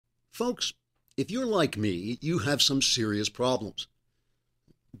Folks, if you're like me, you have some serious problems.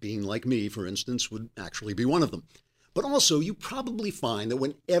 Being like me, for instance, would actually be one of them. But also, you probably find that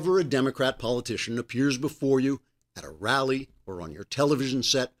whenever a Democrat politician appears before you at a rally or on your television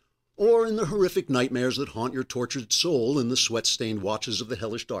set, or in the horrific nightmares that haunt your tortured soul in the sweat-stained watches of the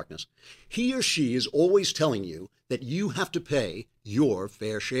hellish darkness, he or she is always telling you that you have to pay your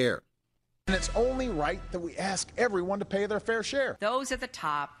fair share. And it's only right that we ask everyone to pay their fair share. Those at the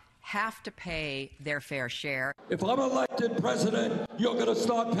top have to pay their fair share. If I'm elected president, you're going to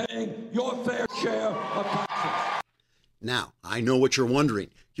start paying your fair share of taxes. Now, I know what you're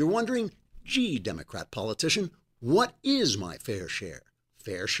wondering. You're wondering, gee, Democrat politician, what is my fair share?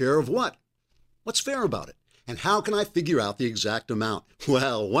 Fair share of what? What's fair about it? And how can I figure out the exact amount?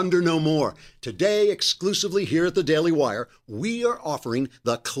 Well, wonder no more. Today, exclusively here at the Daily Wire, we are offering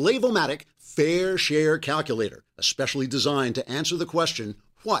the Clavomatic Fair Share Calculator, especially designed to answer the question,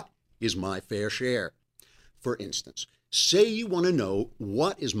 what is my fair share? For instance, say you want to know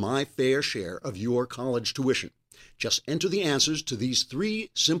what is my fair share of your college tuition. Just enter the answers to these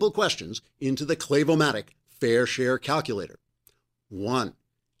 3 simple questions into the Clavomatic Fair Share Calculator. 1.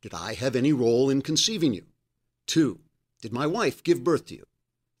 Did I have any role in conceiving you? 2. Did my wife give birth to you?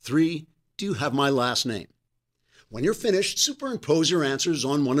 3. Do you have my last name? When you're finished, superimpose your answers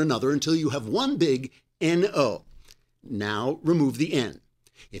on one another until you have one big NO. Now remove the N.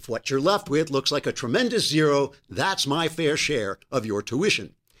 If what you're left with looks like a tremendous 0, that's my fair share of your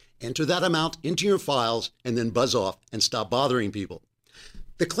tuition. Enter that amount into your files and then buzz off and stop bothering people.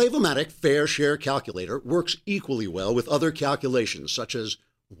 The Clavomatic Fair Share Calculator works equally well with other calculations such as,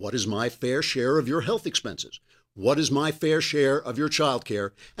 what is my fair share of your health expenses? What is my fair share of your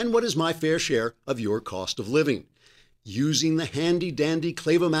childcare? And what is my fair share of your cost of living? Using the handy-dandy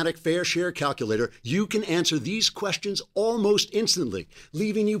Clavomatic Fair Share Calculator, you can answer these questions almost instantly,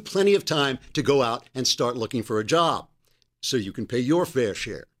 leaving you plenty of time to go out and start looking for a job, so you can pay your fair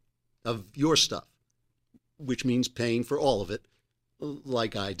share of your stuff, which means paying for all of it,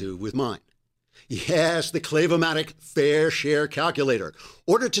 like I do with mine. Yes, the Clavomatic Fair Share Calculator.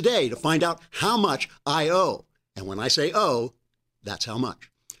 Order today to find out how much I owe. And when I say owe, that's how much.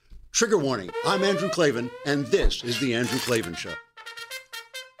 Trigger warning, I'm Andrew Klavan, and this is The Andrew Klavan Show.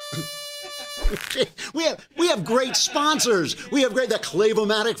 We have great sponsors. We have the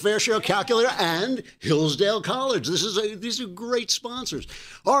Clavomatic Fair Share Calculator and Hillsdale College. These are great sponsors.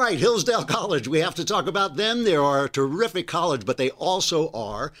 All right, Hillsdale College, we have to talk about them. They are a terrific college, but they also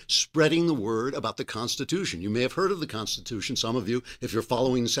are spreading the word about the Constitution. You may have heard of the Constitution, some of you, if you're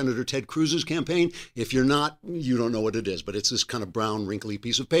following Senator Ted Cruz's campaign. If you're not, you don't know what it is, but it's this kind of brown, wrinkly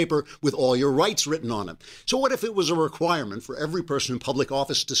piece of paper with all your rights written on it. So what if it was a requirement for every person in public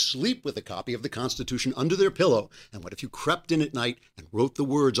office to sleep with a copy of the Constitution under their pillow? And what if you crept in at night and wrote the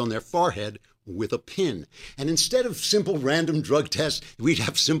words on their forehead with a pin? And instead of simple random drug tests, we'd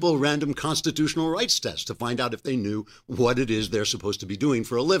have simple random constitutional rights tests to find out if they knew what it is they're supposed to be doing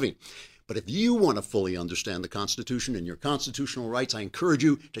for a living. But if you want to fully understand the Constitution and your constitutional rights, I encourage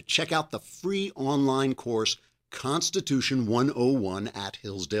you to check out the free online course Constitution 101 at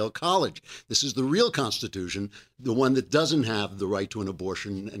Hillsdale College. This is the real Constitution, the one that doesn't have the right to an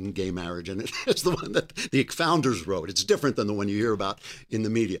abortion and gay marriage in it. It's the one that the founders wrote. It's different than the one you hear about in the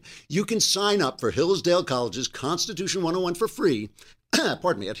media. You can sign up for Hillsdale College's Constitution 101 for free,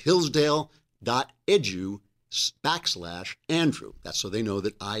 pardon me, at hillsdale.edu/Andrew. That's so they know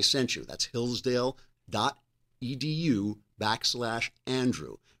that I sent you. That's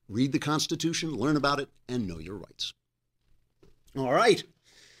hillsdale.edu/Andrew. Read the Constitution, learn about it, and know your rights. All right.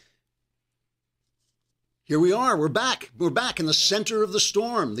 Here we are. We're back. We're back in the center of the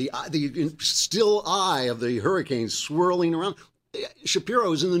storm, the still eye of the hurricane swirling around.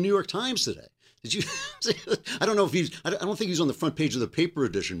 Shapiro is in the New York Times today. Did you? I don't know if I don't think he's on the front page of the paper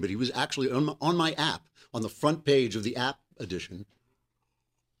edition, but he was actually on my app, on the front page of the app edition.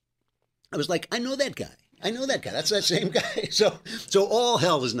 I was like, I know that guy. That's that same guy. So all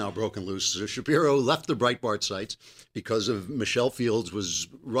hell is now broken loose. So Shapiro left the Breitbart sites because of Michelle Fields was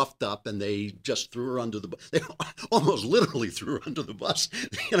roughed up, and they just threw her under the bus. They almost literally threw her under the bus.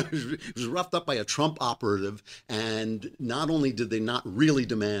 It was roughed up by a Trump operative, and not only did they not really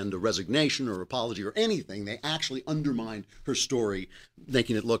demand a resignation or apology or anything, they actually undermined her story,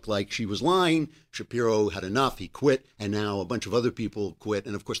 making it look like she was lying. Shapiro had enough. He quit, and now a bunch of other people quit.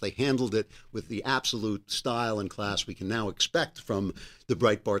 And, of course, they handled it with the absolute style and class we can now expect from the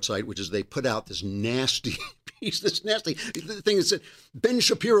Breitbart site, which is they put out this nasty piece, the thing that said, Ben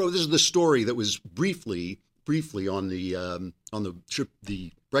Shapiro, this is the story that was briefly briefly on the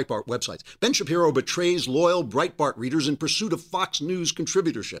Breitbart websites. Ben Shapiro betrays loyal Breitbart readers in pursuit of Fox News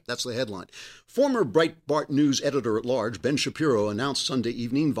contributorship. That's the headline. Former Breitbart News editor-at-large Ben Shapiro announced Sunday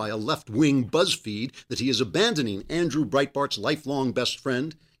evening via left-wing BuzzFeed that he is abandoning Andrew Breitbart's lifelong best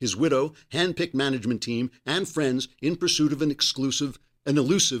friend, his widow, hand-picked management team, and friends in pursuit of an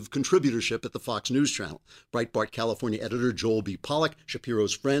elusive contributorship at the Fox News channel. Breitbart California editor Joel B. Pollack,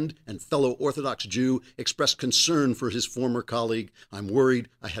 Shapiro's friend and fellow Orthodox Jew, expressed concern for his former colleague. I'm worried.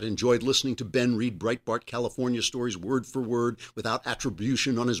 I had enjoyed listening to Ben read Breitbart California stories word for word without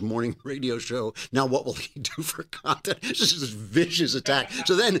attribution on his morning radio show. Now what will he do for content? It's just this vicious attack.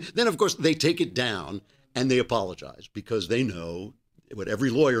 So then of course, they take it down and they apologize because they know what every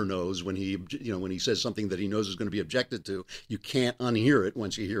lawyer knows when he says something that he knows is going to be objected to. You can't unhear it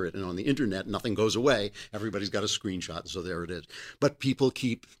once you hear it. And on the internet, nothing goes away. Everybody's got a screenshot. So there it is. But people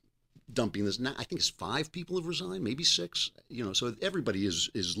keep dumping this. Now, I think it's 5 people have resigned, maybe 6. So everybody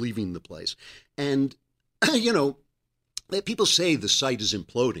is leaving the place. And, people say the site is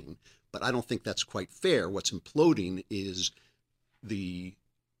imploding, but I don't think that's quite fair. What's imploding is the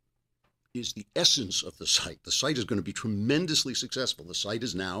essence of the site. The site is going to be tremendously successful. The site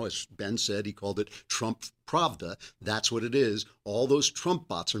is now, as Ben said, he called it Trump Pravda. That's what it is. All those Trump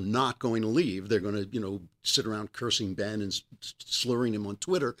bots are not going to leave. They're going to, sit around cursing Ben and slurring him on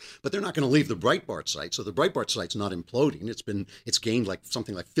Twitter, but they're not going to leave the Breitbart site. So the Breitbart site's not imploding. It's gained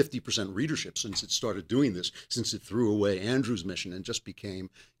something like 50% readership since it started doing this, since it threw away Andrew's mission and just became,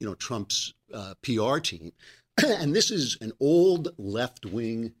 Trump's PR team. And this is an old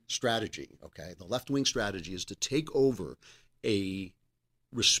left-wing strategy, okay? The left-wing strategy is to take over a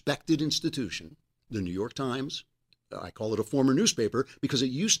respected institution, the New York Times. I call it a former newspaper because it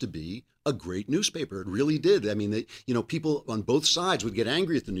used to be a great newspaper. It really did. I mean, people on both sides would get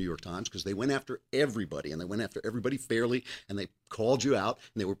angry at the New York Times because they went after everybody, and they went after everybody fairly, and they called you out,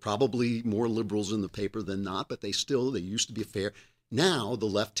 and they were probably more liberals in the paper than not, but they used to be fair. Now the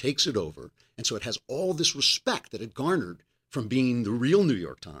left takes it over, and so it has all this respect that it garnered from being the real New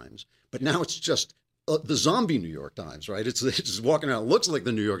York Times. But now it's just the zombie New York Times, right? It's walking around, it looks like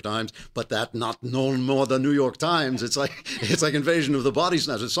the New York Times, but that not no more the New York Times. It's like Invasion of the Body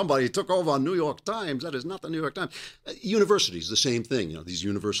Snatchers. Somebody took over on New York Times. That is not the New York Times. Universities, the same thing. These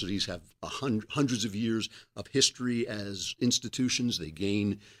universities have hundreds of years of history as institutions. They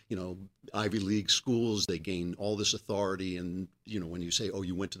gain, Ivy League schools. They gain all this authority. And, when you say, oh,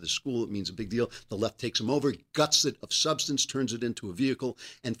 you went to this school, it means a big deal. The left takes them over, guts it of substance, turns it into a vehicle.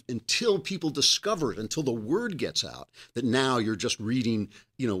 And until people discover it, until the word gets out that now you're just reading,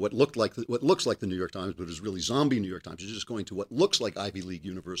 what looks like the New York Times, but is really zombie New York Times. You're just going to what looks like Ivy League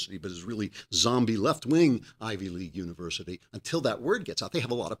University, but is really zombie left-wing Ivy League University. Until that word gets out, they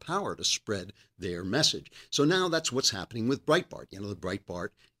have a lot of power to spread their message. So now that's what's happening with Breitbart. The Breitbart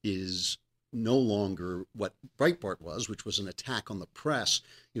is no longer what Breitbart was, which was an attack on the press,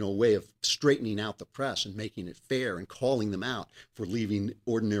 a way of straightening out the press and making it fair and calling them out for leaving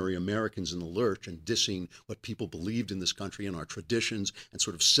ordinary Americans in the lurch and dissing what people believed in this country and our traditions and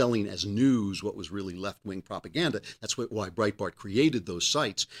sort of selling as news what was really left-wing propaganda. That's why Breitbart created those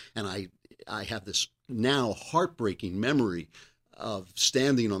sites. And I have this now heartbreaking memory of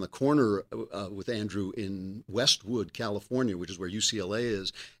standing on the corner with Andrew in Westwood, California, which is where UCLA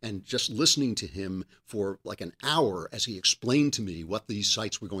is, and just listening to him for like an hour as he explained to me what these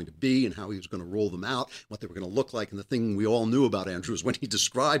sites were going to be and how he was going to roll them out, what they were going to look like. And the thing we all knew about Andrew is when he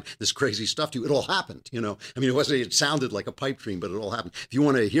described this crazy stuff to you, it all happened. It sounded like a pipe dream, but it all happened. If you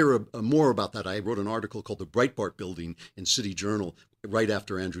want to hear more about that, I wrote an article called The Breitbart Building in City Journal right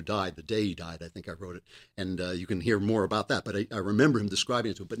after Andrew died, the day he died, I think I wrote it. And you can hear more about that. But I remember him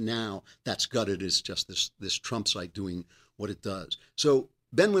describing it to him. But now that's gutted. It's just this Trump site doing what it does. So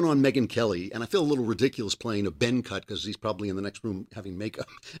Ben went on Megyn Kelly, and I feel a little ridiculous playing a Ben cut because he's probably in the next room having makeup,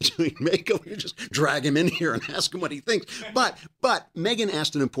 doing makeup. We just drag him in here and ask him what he thinks. But Megyn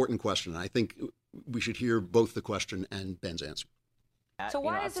asked an important question. And I think we should hear both the question and Ben's answer. So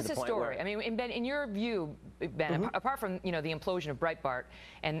why is this a story? I mean, Ben, in your view, Ben, apart from the implosion of Breitbart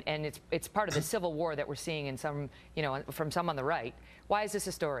and it's part of the civil war that we're seeing in some from some on the right, why is this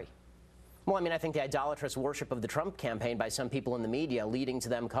a story? Well, I think the idolatrous worship of the Trump campaign by some people in the media, leading to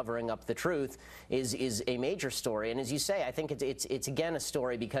them covering up the truth, is a major story. And as you say, I think it's again a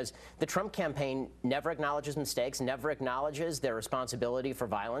story because the Trump campaign never acknowledges mistakes, never acknowledges their responsibility for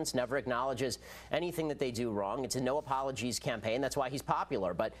violence, never acknowledges anything that they do wrong. It's a no apologies campaign. That's why he's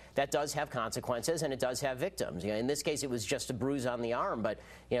popular. But that does have consequences, and it does have victims. In this case, it was just a bruise on the arm. But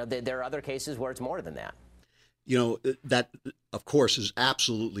there are other cases where it's more than that. That, of course, is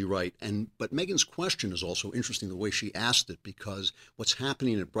absolutely right. But Megan's question is also interesting, the way she asked it, because what's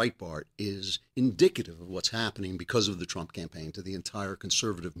happening at Breitbart is indicative of what's happening because of the Trump campaign to the entire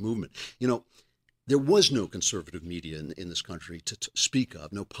conservative movement. There was no conservative media in this country to speak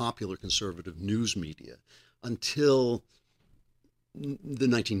of, no popular conservative news media until the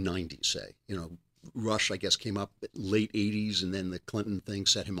 1990s, say. Rush, I guess, came up late 80s, and then the Clinton thing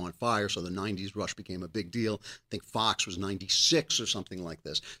set him on fire. So the 90s, Rush became a big deal. I think Fox was 96 or something like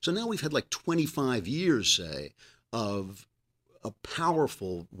this. So now we've had like 25 years, say, of a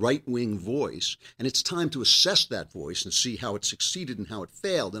powerful right-wing voice, and it's time to assess that voice and see how it succeeded and how it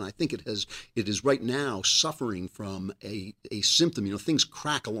failed. And I think it is right now suffering from a symptom. Things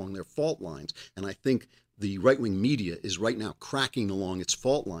crack along their fault lines, and I think the right-wing media is right now cracking along its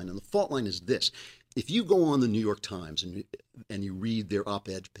fault line. And the fault line is this. If you go on the New York Times and you read their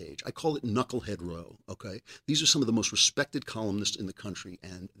op-ed page, I call it Knucklehead Row, okay? These are some of the most respected columnists in the country,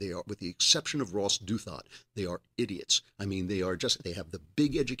 and they are, with the exception of Ross Douthat, they are idiots. I mean, they have the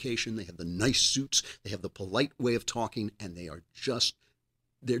big education, they have the nice suits, they have the polite way of talking, and they're just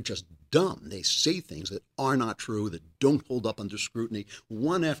dumb. They say things that are not true, that don't hold up under scrutiny,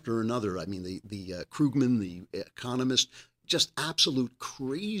 one after another. I mean, the Krugman, the economist, just absolute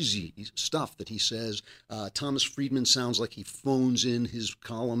crazy stuff that he says. Thomas Friedman sounds like he phones in his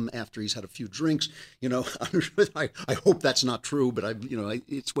column after he's had a few drinks. I hope that's not true, but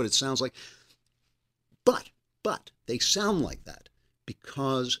it's what it sounds like. But they sound like that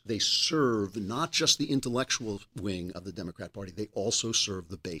because they serve not just the intellectual wing of the Democrat Party, they also serve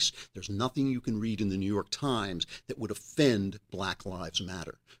the base. There's nothing you can read in the New York Times that would offend Black Lives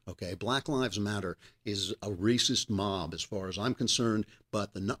Matter. Okay, Black Lives Matter is a racist mob as far as I'm concerned,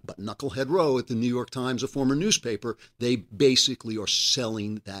 but Knucklehead Row at the New York Times, a former newspaper, they basically are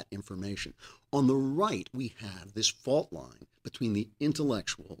selling that information. On the right, we have this fault line between the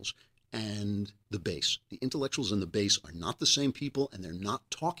intellectuals and the base. The intellectuals and the base are not the same people, and they're not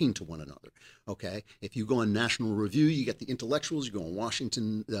talking to one another. Okay, if you go on National Review, you get the intellectuals. You go on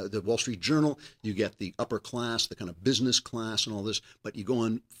Washington, the Wall Street Journal, you get the upper class, the kind of business class, and all this. But you go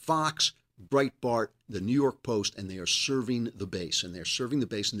on Fox, Breitbart, the New York Post, and they are serving the base, and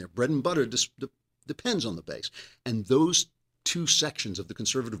their bread and butter depends on the base. And those two sections of the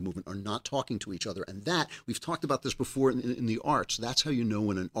conservative movement are not talking to each other. And that, we've talked about this before in the arts, that's how you know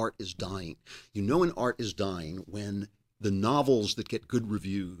when an art is dying. You know an art is dying when the novels that get good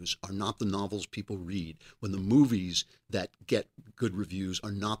reviews are not the novels people read, when the movies that get good reviews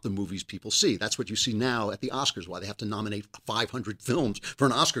are not the movies people see. That's what you see now at the Oscars, why they have to nominate 500 films for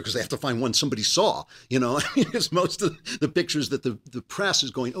an Oscar, because they have to find one somebody saw. It's most of the pictures that the press is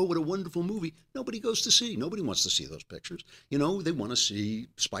going, oh, what a wonderful movie. Nobody goes to see. Nobody wants to see those pictures. They want to see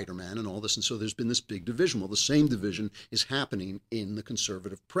Spider-Man and all this. And so there's been this big division. Well, the same division is happening in the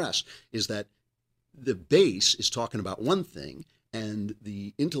conservative press, is that the base is talking about one thing, and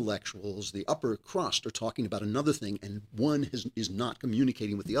the intellectuals, the upper crust, are talking about another thing, and one is not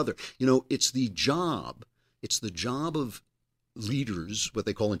communicating with the other. It's the job of leaders, what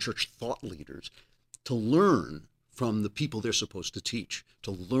they call in church thought leaders, to learn from the people they're supposed to teach,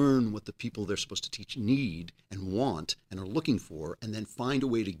 to learn what the people they're supposed to teach need and want and are looking for, and then find a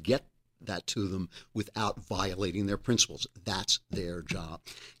way to get that to them without violating their principles. That's their job.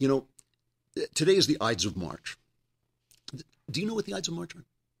 Today is the Ides of March. Do you know what the Ides of March are?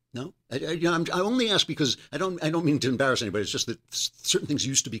 No? I only ask because I don't mean to embarrass anybody. It's just that certain things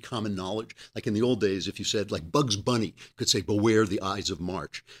used to be common knowledge. Like in the old days, if you said, like Bugs Bunny could say, beware the Ides of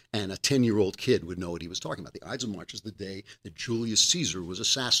March, and a 10-year-old kid would know what he was talking about. The Ides of March is the day that Julius Caesar was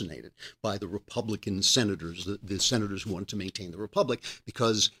assassinated by the Republican senators, the senators who wanted to maintain the Republic,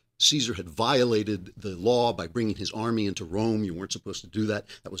 because Caesar had violated the law by bringing his army into Rome. You weren't supposed to do that.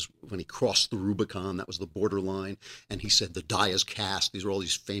 That was when he crossed the Rubicon. That was the borderline. And he said, the die is cast. These are all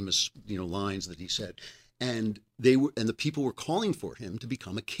these famous, lines that he said. And the people were calling for him to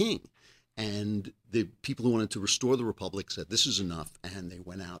become a king. And the people who wanted to restore the Republic said, this is enough. And they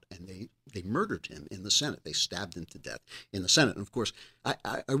went out and they murdered him in the Senate. They stabbed him to death in the Senate. And of course,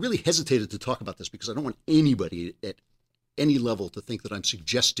 I really hesitated to talk about this because I don't want anybody at any level to think that I'm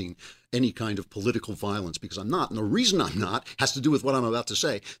suggesting any kind of political violence, because I'm not. And the reason I'm not has to do with what I'm about to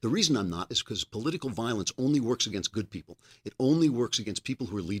say. The reason I'm not is because political violence only works against good people. It only works against people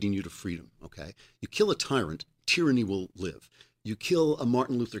who are leading you to freedom, okay? You kill a tyrant, tyranny will live. You kill a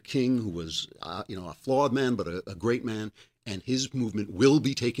Martin Luther King, who was, a flawed man, but a great man, and his movement will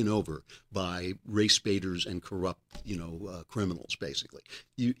be taken over by race baiters and corrupt, criminals, basically.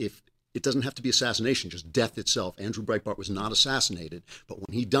 If it doesn't have to be assassination, just death itself. Andrew Breitbart was not assassinated, but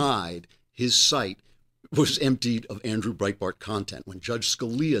when he died, his site was emptied of Andrew Breitbart content. When Judge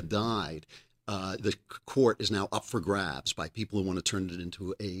Scalia died, the court is now up for grabs by people who want to turn it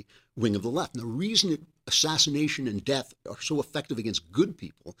into a wing of the left. And the reason assassination and death are so effective against good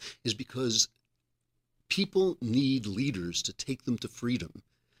people is because people need leaders to take them to freedom,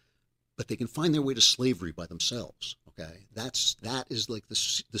 but they can find their way to slavery by themselves. Okay, that is like the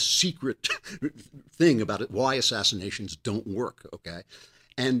secret thing about it, why assassinations don't work. Okay,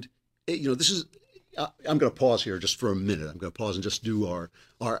 and this is. I'm going to pause here just for a minute. I'm going to pause and just do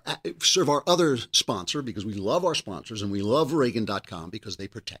serve our other sponsor, because we love our sponsors and we love Reagan.com because they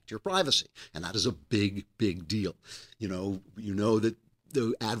protect your privacy. And that is a big, big deal. You know that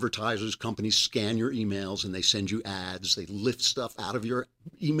the advertisers, companies scan your emails and they send you ads. They lift stuff out of your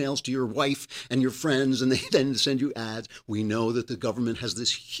emails to your wife and your friends, and they then send you ads. We know that the government has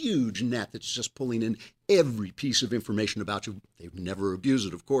this huge net that's just pulling in every piece of information about you. They've never abused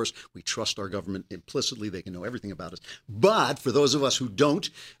it, of course. We trust our government implicitly. They can know everything about us. But for those of us who don't,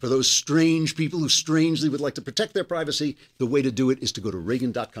 for those strange people who strangely would like to protect their privacy, the way to do it is to go to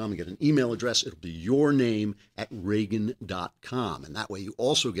Reagan.com and get an email address. It'll be your name at Reagan.com. And that way you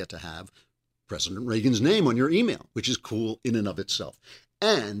also get to have President Reagan's name on your email, which is cool in and of itself.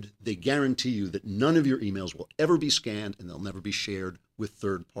 And they guarantee you that none of your emails will ever be scanned and they'll never be shared with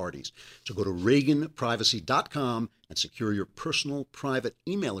third parties. So go to ReaganPrivacy.com and secure your personal private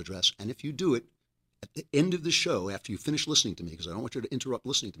email address. And if you do it at the end of the show, after you finish listening to me, because I don't want you to interrupt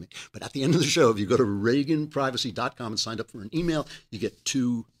listening to me, but at the end of the show, if you go to ReaganPrivacy.com and sign up for an email, you get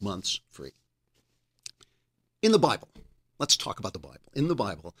 2 months free. In the Bible, let's talk about the Bible. In the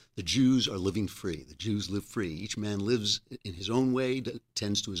Bible, the Jews are living free. The Jews live free. Each man lives in his own way,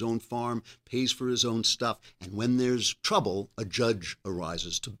 tends to his own farm, pays for his own stuff. And when there's trouble, a judge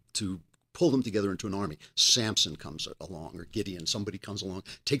arises to pull them together into an army. Samson comes along, or Gideon, somebody comes along,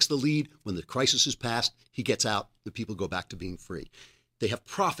 takes the lead. When the crisis is passed, he gets out. The people go back to being free. They have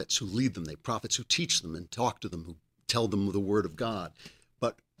prophets who lead them. They have prophets who teach them and talk to them, who tell them the word of God.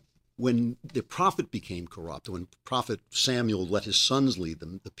 But when the prophet became corrupt, when Prophet Samuel let his sons lead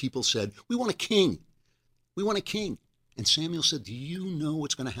them, the people said, "We want a king. We want a king." And Samuel said, "Do you know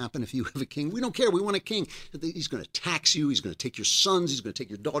what's going to happen if you have a king? We don't care. We want a king. He's going to tax you. He's going to take your sons. He's going to take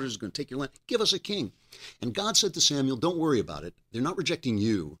your daughters. He's going to take your land. Give us a king." And God said to Samuel, "Don't worry about it. They're not rejecting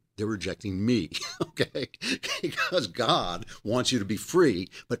you. They're rejecting me." Okay? Because God wants you to be free,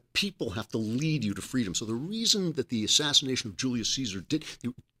 but people have to lead you to freedom. So the reason that the assassination of Julius Caesar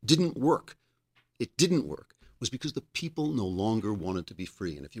didn't work, was because the people no longer wanted to be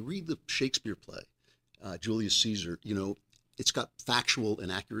free. And if you read the Shakespeare play, Julius Caesar, it's got factual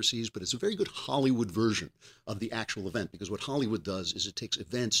inaccuracies, but it's a very good Hollywood version of the actual event, because what Hollywood does is it takes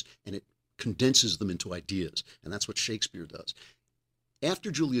events and it condenses them into ideas. And that's what Shakespeare does. After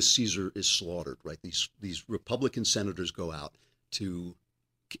Julius Caesar is slaughtered, right, these Republican senators go out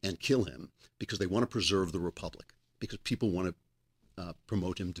and kill him because they want to preserve the Republic, because people want to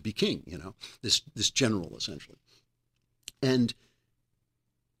promote him to be king, this general, essentially. And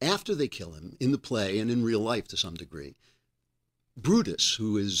after they kill him, in the play and in real life to some degree, Brutus,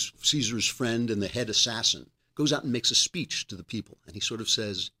 who is Caesar's friend and the head assassin, goes out and makes a speech to the people. And he sort of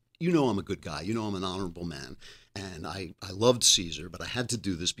says, I'm a good guy. I'm an honorable man. And I loved Caesar, but I had to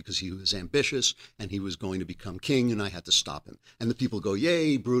do this because he was ambitious and he was going to become king, and I had to stop him. And the people go,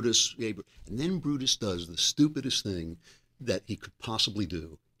 "Yay, Brutus, yay." And then Brutus does the stupidest thing that he could possibly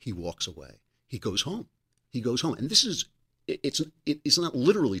do. He walks away. He goes home. And this is, it's not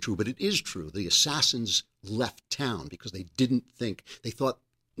literally true, but it is true. The assassins left town because they thought,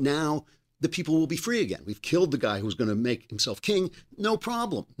 now the people will be free again. We've killed the guy who was going to make himself king. No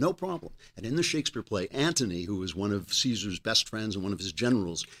problem. And in the Shakespeare play, Antony, who is one of Caesar's best friends and one of his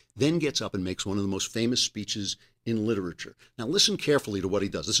generals, then gets up and makes one of the most famous speeches in literature. Now listen carefully to what he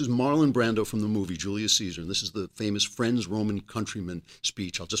does. This is Marlon Brando from the movie Julius Caesar, and this is the famous Friends, Roman Countrymen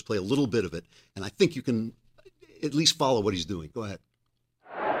speech. I'll just play a little bit of it, and I think you can at least follow what he's doing. Go ahead.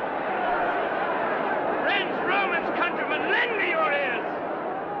 Friends, Romans, countrymen, lend me your ears.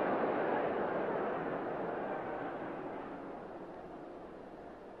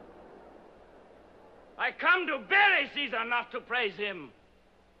 I come to bury Caesar, not to praise him.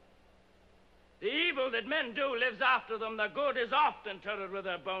 The evil that men do lives after them. The good is oft interred with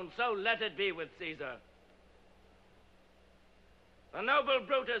their bones. So let it be with Caesar. The noble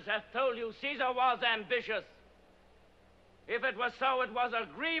Brutus hath told you Caesar was ambitious. If it was so, it was a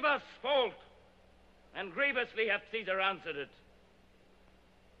grievous fault, and grievously hath Caesar answered it.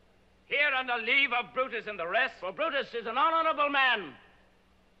 Here on the leave of Brutus and the rest, for Brutus is an honorable man.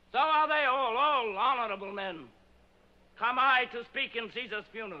 So are they all honorable men. Come I to speak in Caesar's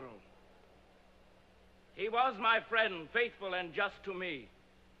funeral. He was my friend, faithful and just to me.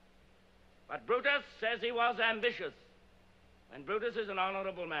 But Brutus says he was ambitious, and Brutus is an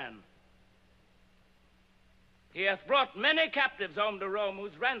honorable man. He hath brought many captives home to Rome,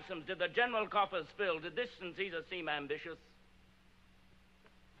 whose ransoms did the general coffers fill. Did this in Caesar seem ambitious?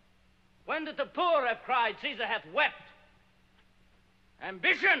 When did the poor have cried, Caesar hath wept?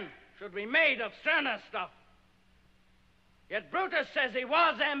 Ambition should be made of sterner stuff. Yet Brutus says he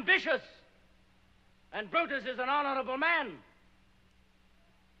was ambitious, and Brutus is an honorable man.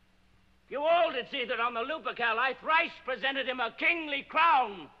 You all did see that on the Lupercal I thrice presented him a kingly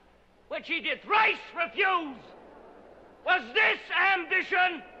crown, which he did thrice refuse. Was this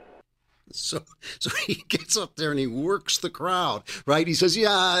ambition? So he gets up there and he works the crowd, right? He says,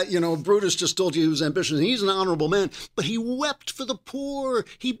 yeah, Brutus just told you he was ambitious and he's an honorable man, but he wept for the poor.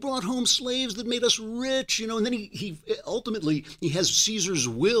 He brought home slaves that made us rich, and then he ultimately has Caesar's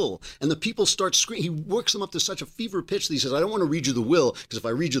will, and the people start screaming. He works them up to such a fever pitch that he says, I don't want to read you the will, because if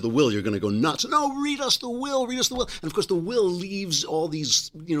I read you the will, you're going to go nuts. No, read us the will, read us the will. And of course, the will leaves all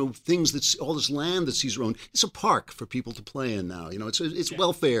these, things all this land that Caesar owned. It's a park for people to play in now. It's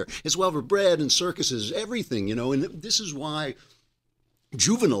welfare. It's welfare. Bread and circuses, everything, and this is why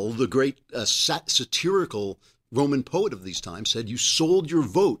Juvenal, the great satirical Roman poet of these times, said you sold your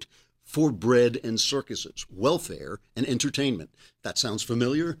vote for bread and circuses, welfare and entertainment. That sounds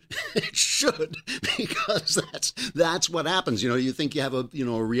familiar? It should, because that's what happens. You think you have a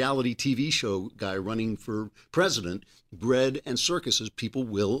reality TV show guy running for president, bread and circuses, people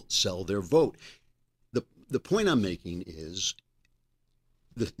will sell their vote. The point I'm making is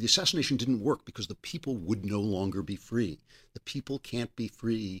the assassination didn't work because the people would no longer be free. The people can't be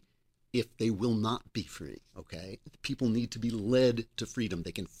free if they will not be free, okay? The people need to be led to freedom.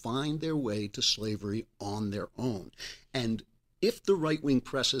 They can find their way to slavery on their own. And if the right-wing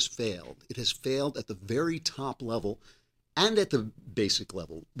press has failed, it has failed at the very top level and at the basic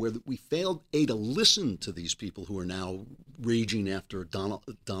level, where we failed, to listen to these people who are now raging after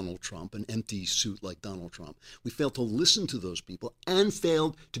Donald Trump, an empty suit like Donald Trump. We failed to listen to those people and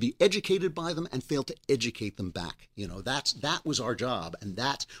failed to be educated by them and failed to educate them back. That was our job, and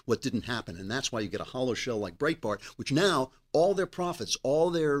that's what didn't happen. And that's why you get a hollow shell like Breitbart, which now all their profits, all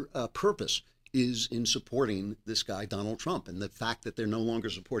their purpose is in supporting this guy, Donald Trump. And the fact that they're no longer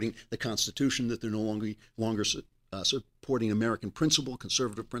supporting the Constitution, that they're no longer supporting American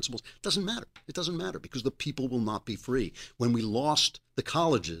conservative principles, doesn't matter. It doesn't matter because the people will not be free. When we lost the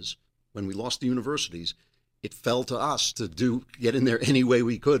colleges, when we lost the universities, it fell to us to get in there any way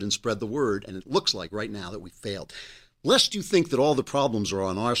we could and spread the word. And it looks like right now that we failed. Lest you think that all the problems are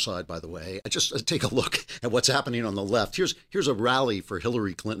on our side, by the way, just take a look at what's happening on the left. Here's a rally for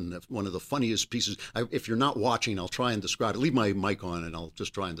Hillary Clinton, one of the funniest pieces. If you're not watching, I'll try and describe it. Leave my mic on and I'll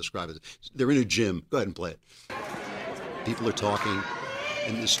just try and describe it. They're in a gym. Go ahead and play it. People are talking,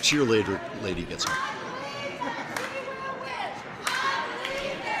 and this cheerleader lady gets up.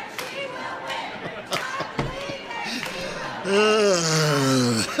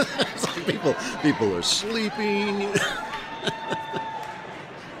 People are sleeping.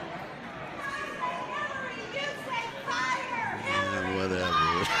 Whatever.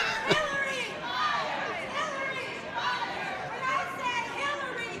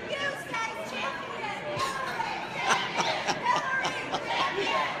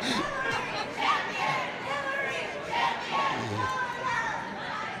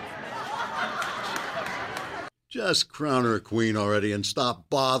 Just crown her a queen already and stop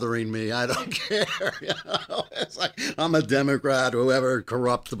bothering me. I don't care. It's like I'm a Democrat, whoever,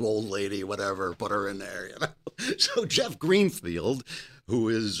 corrupt old lady, whatever, put her in there. So Jeff Greenfield, who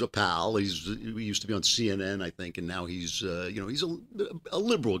is a pal, he used to be on CNN, I think, and now he's he's a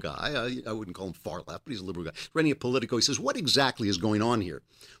liberal guy. I wouldn't call him far left, but he's a liberal guy. Running a Politico, he says, what exactly is going on here?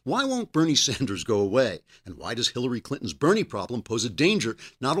 Why won't Bernie Sanders go away? And why does Hillary Clinton's Bernie problem pose a danger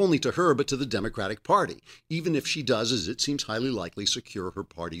not only to her, but to the Democratic Party, even if she does, as it seems highly likely, secure her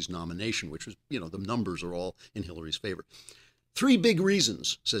party's nomination, which was, the numbers are all in Hillary's favor. 3 big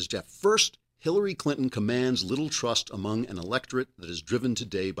reasons, says Jeff. First, Hillary Clinton commands little trust among an electorate that is driven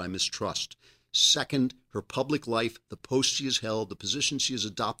today by mistrust. Second, her public life, the post she has held, the position she has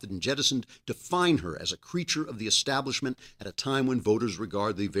adopted and jettisoned, define her as a creature of the establishment at a time when voters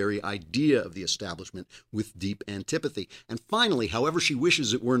regard the very idea of the establishment with deep antipathy. And finally, however she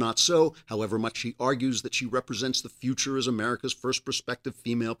wishes it were not so, however much she argues that she represents the future as America's first prospective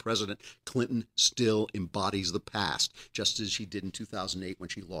female president, Clinton still embodies the past, just as she did in 2008 when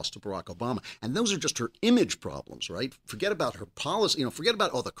she lost to Barack Obama. And those are just her image problems, right? Forget about her policy, forget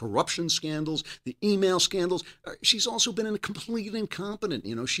about all the corruption scandals, the email scandals. She's also been completely incompetent.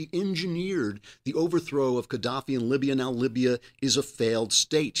 You know, she engineered the overthrow of Gaddafi in Libya. Now Libya is a failed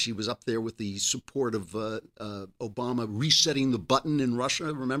state. She was up there with the support of Obama resetting the button in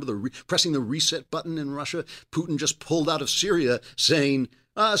Russia. Remember pressing the reset button in Russia? Putin just pulled out of Syria saying,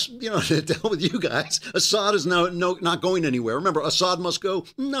 you know, to hell with you guys. Assad is now not going anywhere. Remember, Assad must go.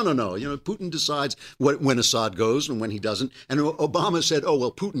 No. You know, Putin decides when Assad goes and when he doesn't. And Obama said, oh,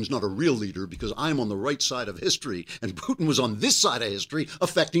 well, Putin's not a real leader because I'm on the right side of history. And Putin was on this side of history,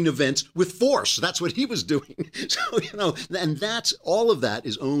 affecting events with force. That's what he was doing. So, you know, and that's all of that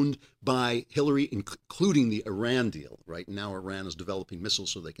is owned by Hillary, including the Iran deal. Right now, Iran is developing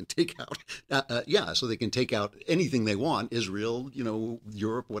missiles so they can take out, so they can take out anything they want, Israel, you know,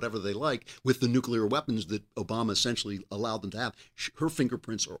 Europe, whatever they like, with the nuclear weapons that Obama essentially allowed them to have. Her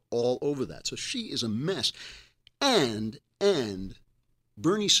fingerprints are all over that. So she is a mess. And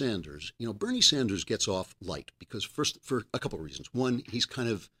Bernie Sanders, you know, Bernie Sanders gets off light because first, for a couple of reasons. One, he's kind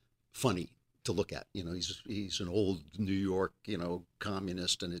of funny to look at. You know, he's an old New York, you know,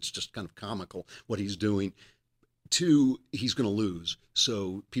 communist, and it's just kind of comical what he's doing. Two, he's going to lose,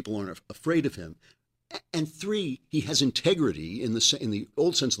 so people aren't afraid of him. And three, he has integrity in the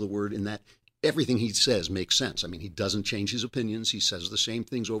old sense of the word, in that everything he says makes sense. I mean, he doesn't change his opinions. He says the same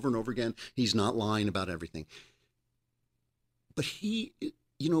things over and over again. He's not lying about everything. But he,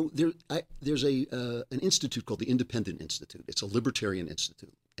 you know, there's an institute called the Independent Institute. It's a libertarian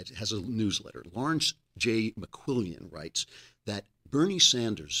institute. It has a newsletter. Lawrence J. McQuillian writes that Bernie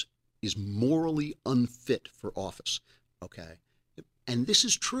Sanders is morally unfit for office. Okay, and this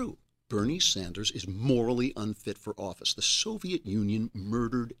is true. Bernie Sanders is morally unfit for office. The Soviet Union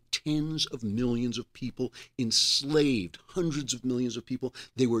murdered tens of millions of people, enslaved hundreds of millions of people.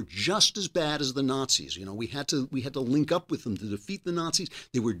 They were just as bad as the Nazis. You know, we had to link up with them to defeat the Nazis.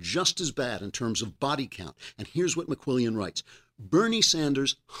 They were just as bad in terms of body count. And here's what McQuillian writes. Bernie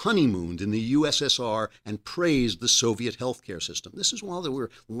Sanders honeymooned in the USSR and praised the Soviet healthcare system. This is while they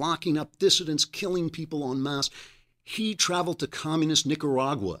were locking up dissidents, killing people en masse. He traveled to communist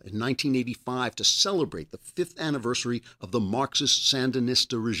Nicaragua in 1985 to celebrate the 5th anniversary of the Marxist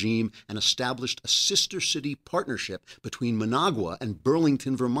Sandinista regime and established a sister city partnership between Managua and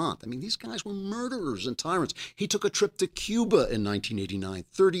Burlington, Vermont. I mean, these guys were murderers and tyrants. He took a trip to Cuba in 1989,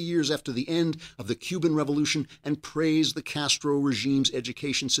 30 years after the end of the Cuban Revolution, and praised the Castro regime's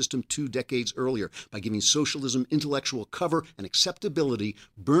education system 2 decades earlier. By giving socialism intellectual cover and acceptability,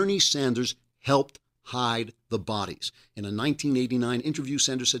 Bernie Sanders helped hide the bodies. In a 1989 interview,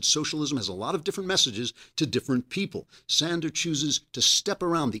 Sanders said socialism has a lot of different messages to different people. Sanders chooses to step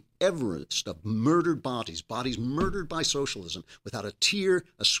around the Everest of murdered bodies murdered by socialism, without a tear,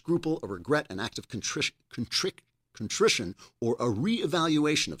 a scruple, a regret, an act of contrition, or a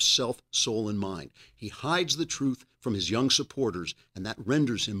reevaluation of self, soul, and mind. He hides the truth from his young supporters, and that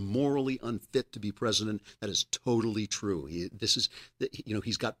renders him morally unfit to be president. That is totally true.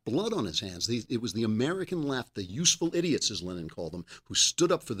 He's got blood on his hands. It was the American left, the useful idiots, as Lenin called them, who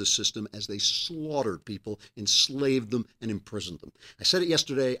stood up for the system as they slaughtered people, enslaved them, and imprisoned them. I said it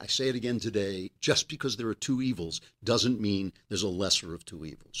yesterday, I say it again today. Just because there are two evils doesn't mean there's a lesser of two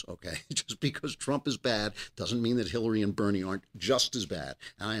evils, okay? Just because Trump is bad doesn't mean that Hillary and Bernie aren't just as bad.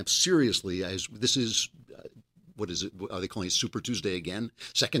 And I am seriously, this is... what is it? Are they calling it Super Tuesday again?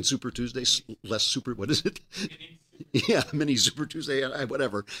 Second Super Tuesday? Less Super, what is it? Yeah, mini Super Tuesday,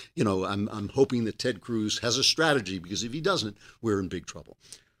 whatever. You know, I'm hoping that Ted Cruz has a strategy, because if he doesn't, we're in big trouble.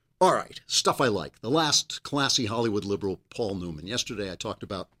 All right, stuff I like. The last classy Hollywood liberal, Paul Newman. Yesterday I talked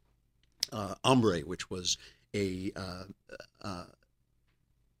about Hombre, which was an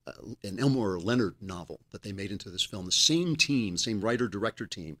Elmore Leonard novel that they made into this film. The same team, same writer-director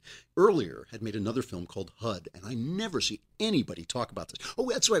team, earlier had made another film called HUD, and I never see anybody talk about this. Oh,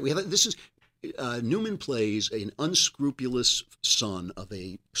 that's right. Newman plays an unscrupulous son of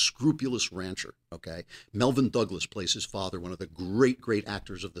a scrupulous rancher, okay? Melvin Douglas plays his father, one of the great, great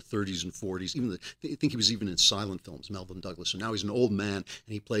actors of the 30s and 40s. I think he was even in silent films, Melvin Douglas. And now he's an old man, and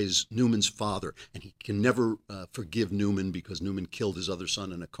he plays Newman's father. And he can never forgive Newman because Newman killed his other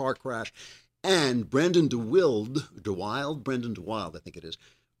son in a car crash. And Brendan DeWilde, I think it is,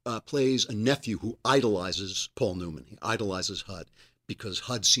 plays a nephew who idolizes Paul Newman. He idolizes HUD, because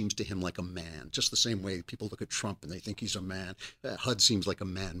HUD seems to him like a man, just the same way people look at Trump and they think he's a man. HUD seems like a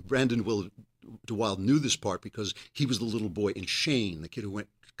man. Brandon DeWilde knew this part because he was the little boy in Shane, the kid who went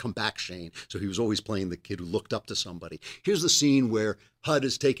Come Back Shane. So he was always playing the kid who looked up to somebody. Here's the scene where HUD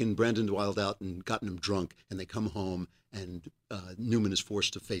has taken Brandon DeWilde out and gotten him drunk, and they come home, and Newman is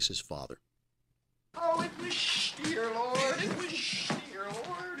forced to face his father. Oh, it was dear Lord, it was dear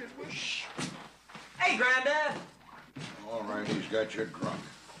Lord, it was... Hey, Granddad! All right, he's got you drunk.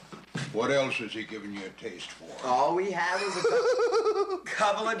 What else is he giving you a taste for? All we had was a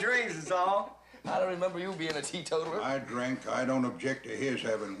couple of drinks, is all. I don't remember you being a teetotaler. I drank. I don't object to his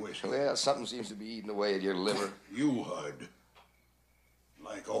having whiskey. Well, something seems to be eating away at your liver. You, Hud.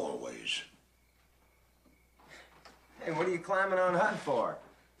 Like always. Hey, what are you climbing on Hud for?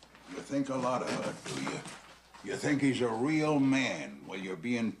 You think a lot of Hud, do you? You think he's a real man while you're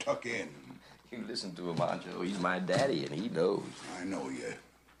being tucked in. You listen to him, Ancho. He's my daddy, and he knows. I know you.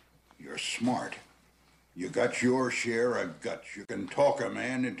 You're smart. You got your share of guts. You can talk a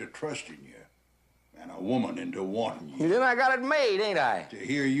man into trusting you. And a woman into wanting you. Then I got it made, ain't I? To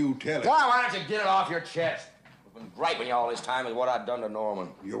hear you tell it. God, why don't you get it off your chest? I've been griping you all this time with what I've done to Norman.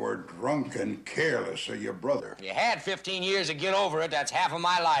 You were drunk and careless of your brother. You had 15 years to get over it. That's half of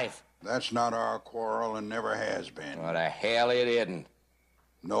my life. That's not our quarrel and never has been. What the hell it isn't.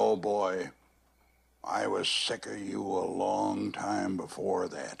 No, boy. I was sick of you a long time before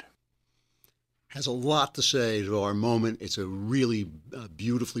that. Has a lot to say to our moment. It's a really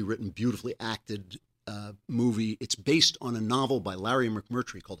beautifully written, beautifully acted movie. It's based on a novel by Larry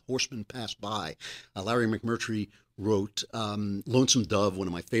McMurtry called Horsemen Pass By. Larry McMurtry wrote Lonesome Dove, one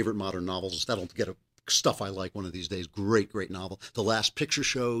of my favorite modern novels. That'll get stuff I like one of these days. Great, great novel. The Last Picture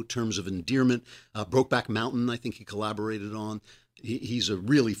Show, Terms of Endearment, Brokeback Mountain, I think he collaborated on. He's a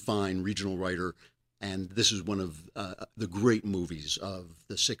really fine regional writer. And this is one of the great movies of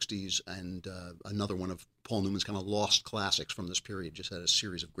the 60s and another one of Paul Newman's kind of lost classics from this period. Just had a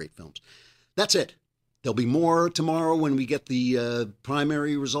series of great films. That's it. There'll be more tomorrow when we get the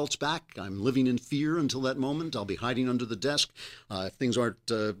primary results back. I'm living in fear until that moment. I'll be hiding under the desk. If things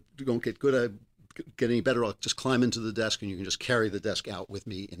don't get good, get any better, I'll just climb into the desk and you can just carry the desk out with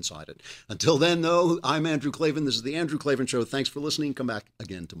me inside it. Until then, though, I'm Andrew Klavan. This is The Andrew Klavan Show. Thanks for listening. Come back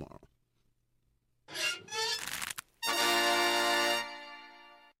again tomorrow.